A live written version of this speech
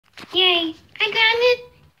Yay! I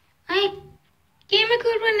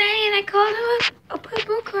gamergirlworld and I called her a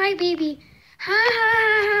purple crybaby. Ha ha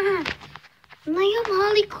ha ha! Liam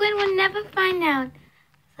Harley Quinn will never find out.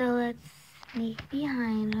 So let's sneak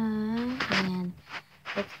behind her and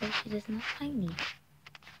let's hope she does not find me.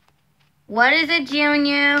 What is it,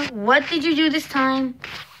 Junior? What did you do this time?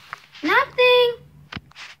 Nothing.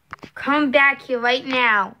 Come back here right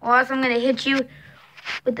now, or else I'm gonna hit you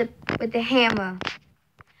with the hammer.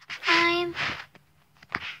 Fine.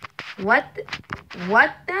 What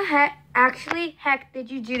the heck did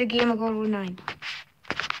you do to gamergirlworld 9?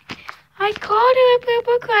 I called her a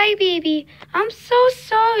purple crybaby. I'm so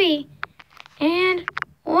sorry. And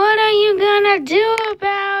what are you gonna do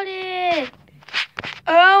about it?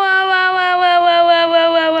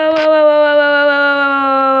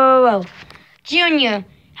 Junior,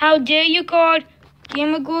 how dare you call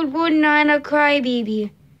gamergirlworld 9 a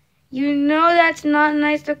crybaby? You know that's not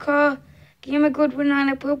nice to call gamergirlworld 9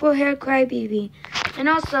 a purple-haired crybaby. And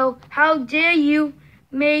also, how dare you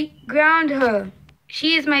ground her?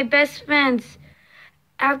 She is my best friend.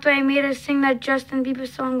 After I made her sing that Justin Bieber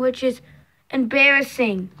song, which is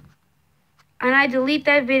embarrassing. And I delete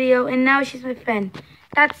that video, and now she's my friend.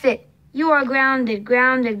 That's it. You are grounded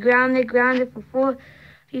for 4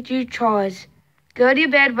 future chores. Go to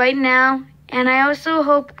bed right now. And I also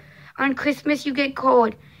hope on Christmas you get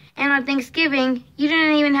cold. And on Thanksgiving, you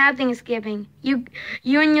didn't even have Thanksgiving. You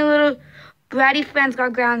and your little bratty friends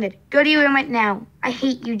got grounded. Go to your room right now. I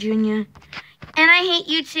hate you, Junior. And I hate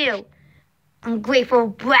you too. Ungrateful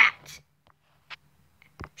brat.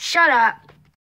 Shut up.